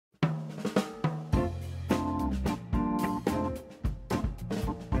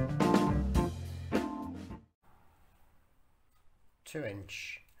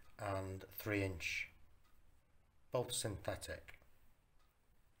2-inch and 3-inch, both synthetic.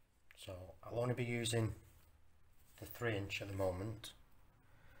 So I'll only be using the 3-inch at the moment.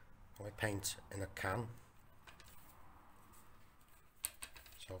 I paint in a can.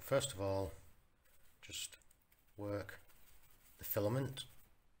 So first of all, just work the filament.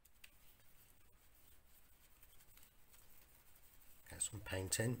 Get some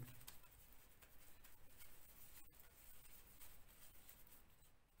paint in.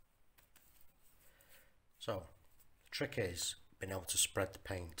 So the trick is being able to spread the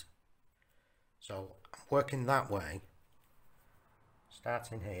paint. So I'm working that way,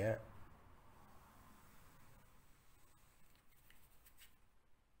 starting here.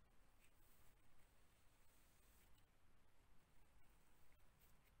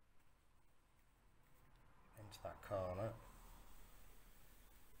 Into that corner.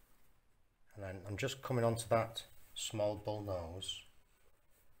 And then I'm just coming onto that small bull nose.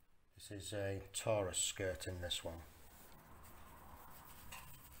 This is a Taurus skirt in this one.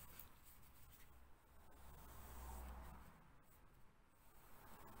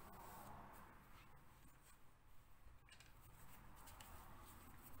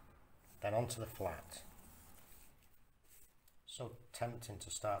 Then onto the flat. So tempting to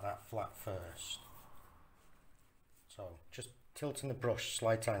start that flat first. So just tilting the brush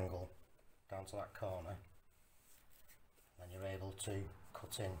slight angle down to that corner, and then you're able to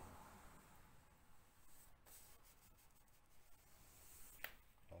cut in.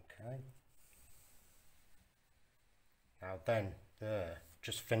 Okay. Now then, there,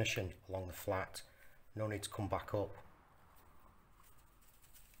 just finishing along the flat. No need to come back up.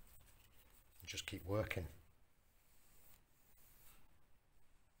 Just keep working.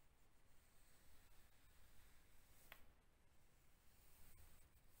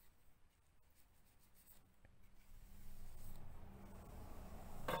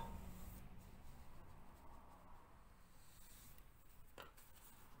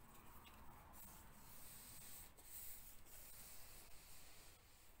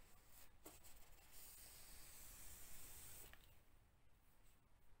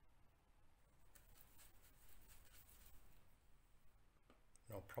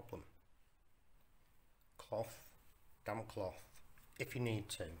 No problem. Cloth, damp cloth, if you need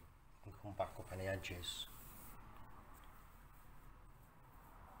to, and come back up any edges.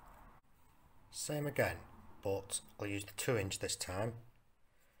 Same again, but I'll use the 2-inch this time.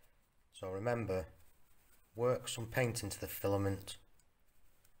 So remember, work some paint into the filament.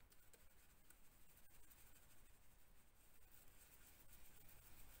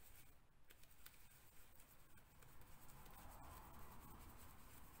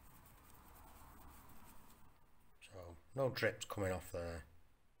 No drips coming off there,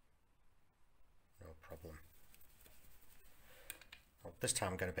 no problem. Well, this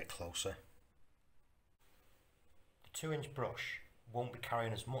time I'm getting a bit closer. The 2-inch brush won't be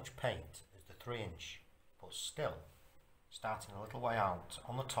carrying as much paint as the 3-inch, but still starting a little way out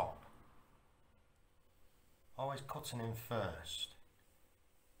on the top. Always cutting in first.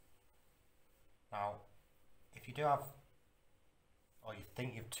 Now, if you do have, or you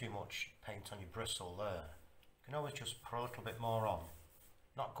think you've too much paint on your bristle there, you can always just put a little bit more on,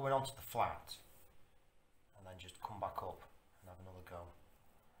 not going onto the flat, and then just come back up and have another go.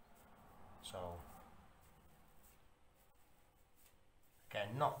 So again,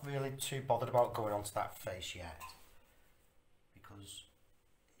 not really too bothered about going onto that face yet, because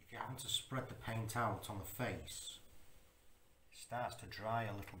if you're having to spread the paint out on the face, it starts to dry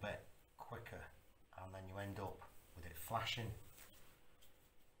a little bit quicker, and then you end up with it flashing.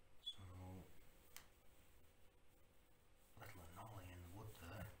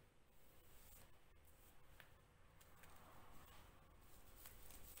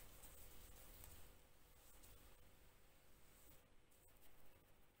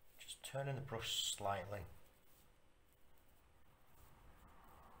 Turning the brush slightly.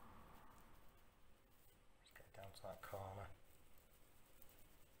 Let's get down to that corner.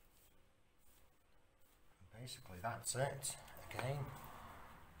 And basically that's it. Again,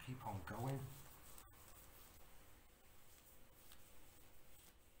 keep on going.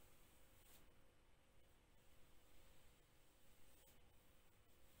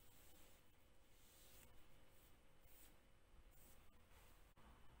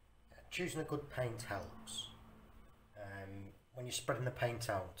 Choosing a good paint helps. When you're spreading the paint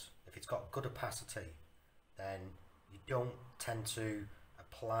out, if it's got good opacity, then you don't tend to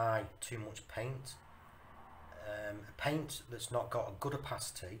apply too much paint. A paint that's not got a good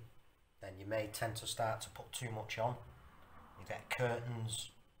opacity, then you may tend to start to put too much on. You get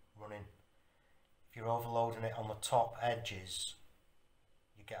curtains running. If you're overloading it on the top edges,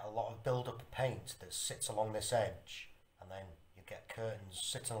 get a lot of build up of paint that sits along this edge, and then you get curtains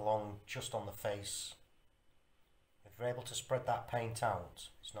sitting along just on the face. If you're able to spread that paint out,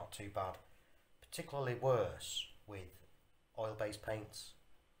 it's not too bad. Particularly worse with oil-based paints.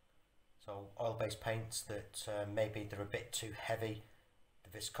 So oil-based paints that maybe they're a bit too heavy,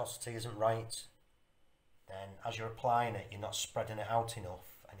 the viscosity isn't right, then as you're applying it, you're not spreading it out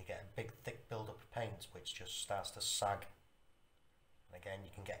enough, and you get a big thick build-up of paint which just starts to sag. And again,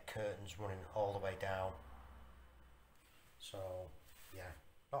 you can get curtains running all the way down. So yeah,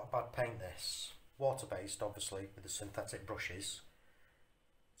 not a bad paint this. Water-based, obviously, with the synthetic brushes.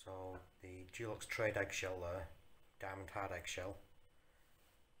 So the Dulux Trade eggshell there, diamond hard eggshell.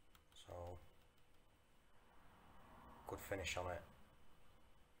 So good finish on it.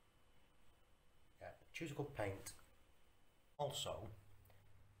 Yeah, choose a good paint. Also,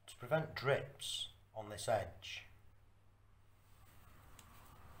 to prevent drips on this edge,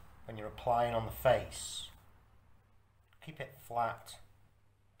 when you're applying on the face, keep it flat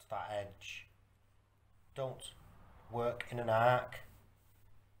to that edge. Don't work in an arc,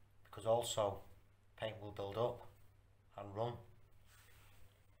 because also paint will build up and run.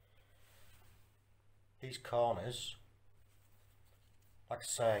 These corners, like I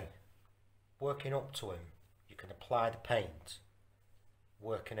say, working up to them, you can apply the paint,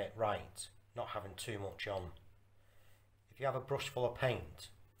 working it right, not having too much on. If you have a brush full of paint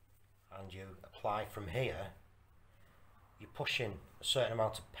and you apply from here, you're pushing a certain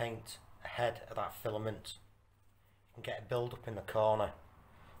amount of paint ahead of that filament. You can get a build up in the corner.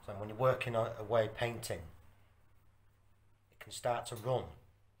 So when you're working away painting, it can start to run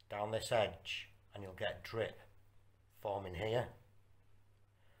down this edge and you'll get drip forming here.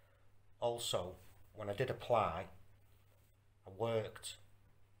 Also, when I did apply, I worked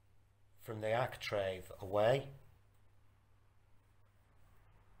from the architrave away.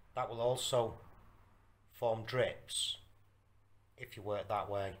 That will also form drips if you work that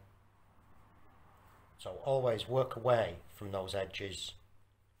way. So always work away from those edges.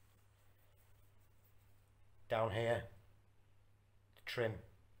 Down here, the trim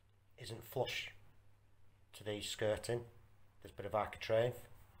isn't flush to the skirting. There's a bit of architrave.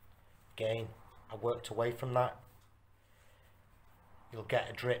 Again, I worked away from that. You'll get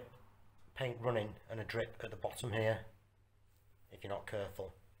a drip, paint running, and a drip at the bottom here if you're not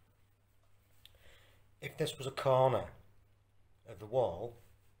careful. If this was a corner of the wall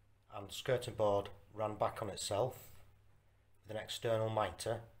and the skirting board ran back on itself with an external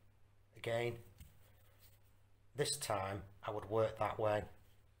mitre, again, this time I would work that way.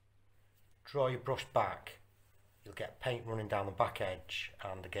 Draw your brush back, you'll get paint running down the back edge,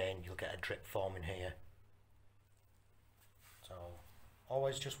 and again you'll get a drip forming here. So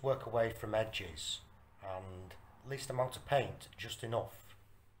always just work away from edges and least amount of paint, just enough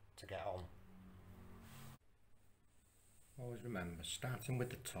to get on. Always remember, starting with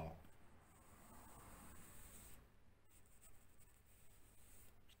the top.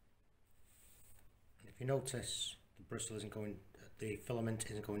 And if you notice, the bristle isn't going, the filament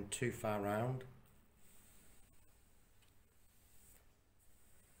isn't going too far round.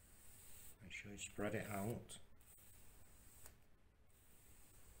 Make sure you spread it out.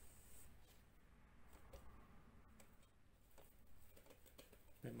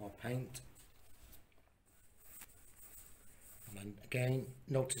 A bit more paint. And then again,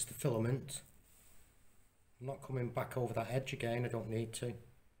 notice the filament. I'm not coming back over that edge again, I don't need to.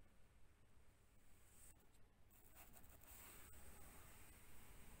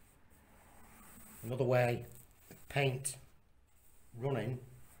 Another way of paint running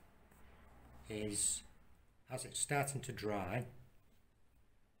is as it's starting to dry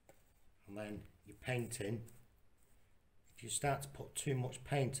and then you're painting, if you start to put too much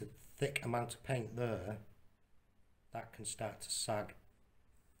paint, a thick amount of paint there, that can start to sag.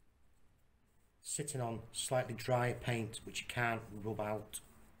 Sitting on slightly drier paint which you can't rub out.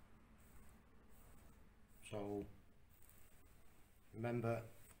 So remember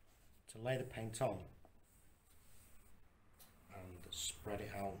to lay the paint on and spread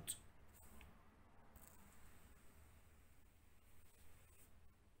it out.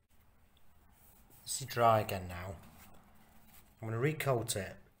 This is dry again now. I'm going to recoat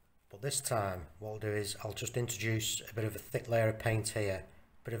it, but this time what I'll do is I'll just introduce a bit of a thick layer of paint here,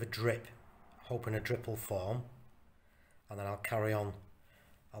 a bit of a drip, hoping a drip will form, and then I'll carry on.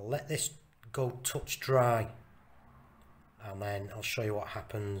 I'll let this go touch dry, and then I'll show you what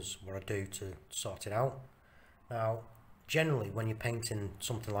happens, what I do to sort it out. Now generally when you're painting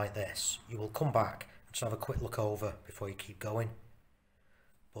something like this, you will come back and just have a quick look over before you keep going.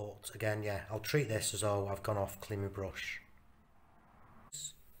 But again, yeah, I'll treat this as though I've gone off, clean my brush.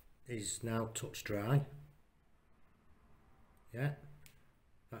 is now touch dry. Yeah,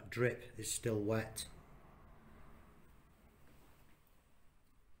 that drip is still wet.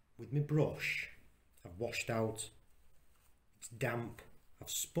 With my brush, I've washed out, it's damp, I've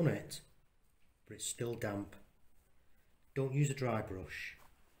spun it, but it's still damp. Don't use a dry brush,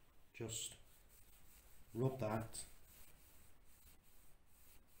 just rub that.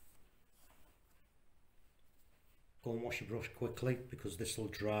 Go and wash your brush quickly because this will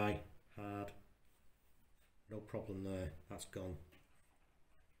dry hard. No problem there, that's gone.